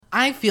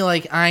I feel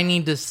like I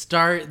need to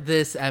start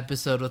this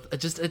episode with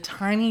just a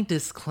tiny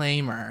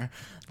disclaimer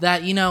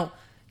that,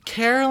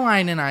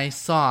 Caroline and I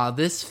saw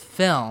this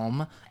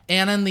film,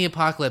 Anna and the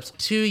Apocalypse,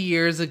 2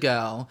 years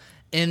ago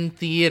in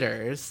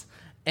theaters,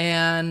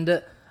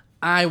 and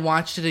I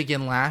watched it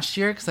again last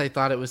year because I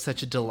thought it was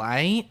such a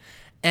delight.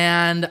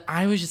 And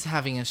I was just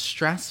having a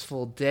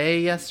stressful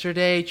day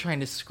yesterday, trying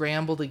to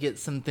scramble to get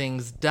some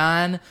things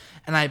done.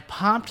 And I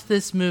popped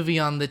this movie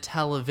on the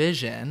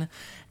television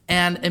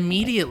and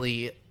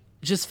immediately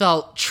just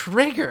felt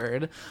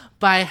triggered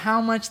by how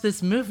much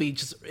this movie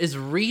just is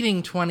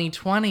reading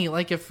 2020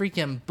 like a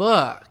freaking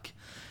book.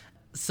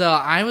 So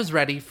I was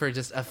ready for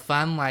just a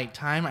fun, light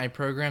time. I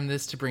programmed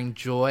this to bring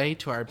joy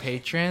to our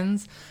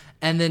patrons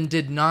and then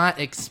did not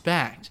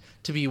expect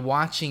to be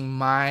watching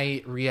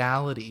my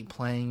reality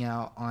playing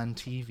out on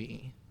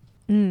TV.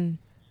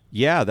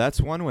 Yeah,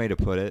 that's one way to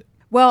put it.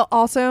 Well,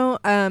 also,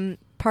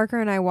 Parker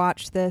and I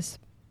watched this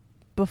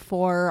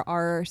before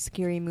our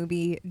scary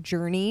movie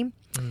journey.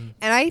 And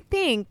I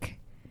think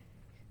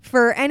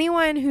for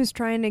anyone who's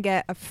trying to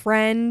get a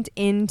friend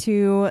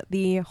into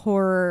the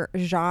horror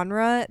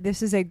genre,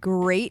 this is a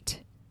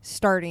great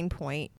starting point